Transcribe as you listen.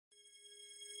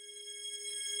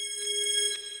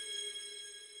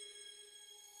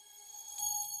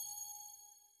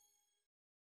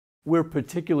We're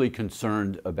particularly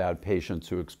concerned about patients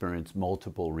who experience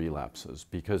multiple relapses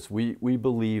because we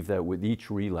believe that with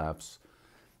each relapse,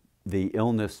 the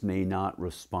illness may not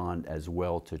respond as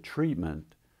well to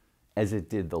treatment as it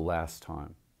did the last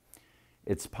time.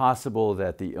 It's possible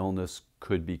that the illness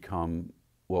could become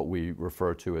what we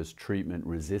refer to as treatment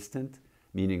resistant,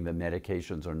 meaning the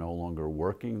medications are no longer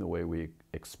working the way we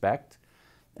expect,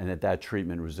 and that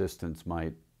treatment resistance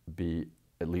might be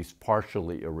at least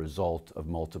partially a result of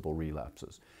multiple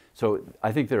relapses. So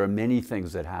I think there are many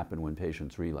things that happen when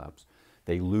patients relapse.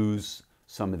 They lose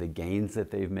some of the gains that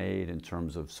they've made in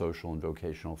terms of social and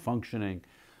vocational functioning,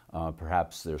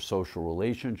 perhaps their social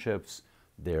relationships,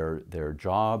 their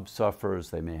job suffers,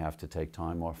 they may have to take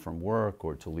time off from work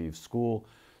or to leave school.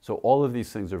 So all of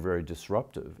these things are very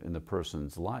disruptive in the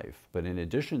person's life. But in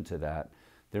addition to that,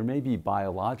 there may be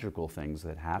biological things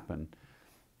that happen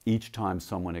each time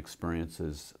someone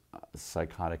experiences a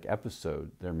psychotic episode.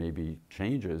 There may be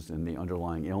changes in the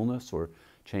underlying illness or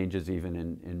changes even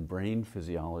in brain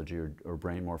physiology or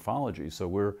brain morphology. So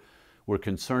we're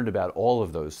concerned about all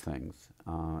of those things.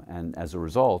 And as a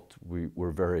result, we're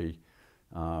very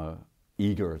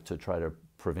eager to try to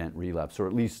prevent relapse, or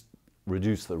at least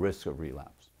reduce the risk of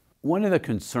relapse. One of the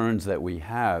concerns that we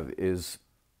have is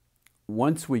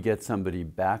once we get somebody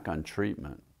back on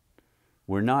treatment,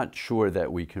 we're not sure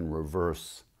that we can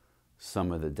reverse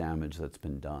some of the damage that's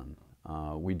been done.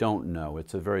 We don't know.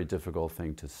 It's a very difficult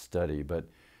thing to study, but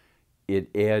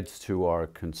it adds to our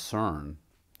concern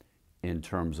in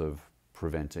terms of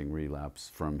preventing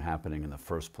relapse from happening in the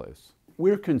first place.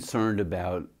 We're concerned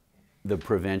about the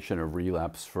prevention of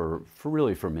relapse for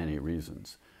many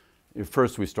reasons.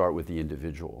 First, we start with the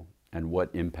individual and what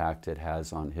impact it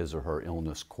has on his or her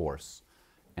illness course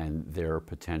and their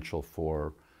potential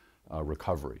for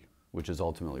recovery, which is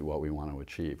ultimately what we want to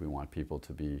achieve. We want people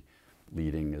to be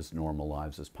leading as normal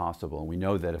lives as possible. And we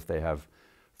know that if they have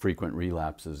frequent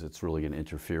relapses, it's really going to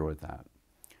interfere with that.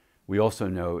 We also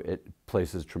know it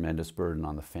places tremendous burden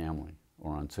on the family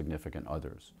or on significant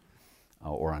others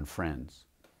or on friends.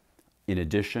 In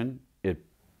addition, it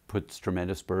puts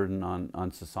tremendous burden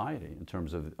on society in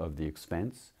terms of the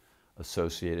expense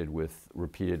associated with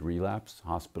repeated relapse,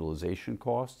 hospitalization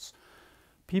costs.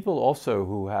 People also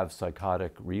who have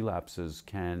psychotic relapses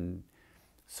can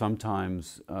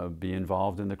sometimes be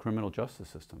involved in the criminal justice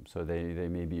system. So they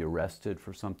may be arrested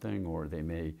for something, or they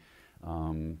may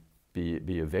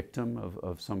be a victim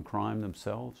of some crime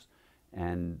themselves.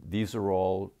 And these are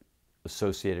all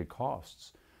associated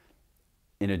costs.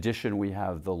 In addition, we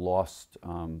have the lost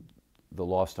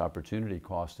opportunity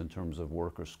cost in terms of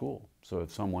work or school. So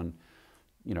if someone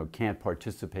can't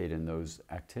participate in those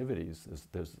activities,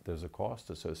 there's a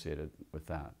cost associated with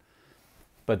that.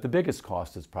 But the biggest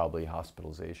cost is probably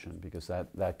hospitalization, because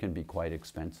that can be quite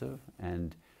expensive.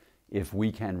 And if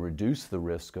we can reduce the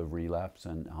risk of relapse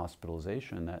and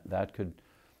hospitalization, that could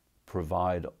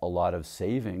provide a lot of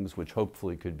savings, which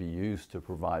hopefully could be used to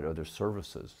provide other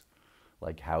services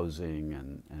like housing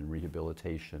and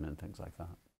rehabilitation and things like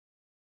that.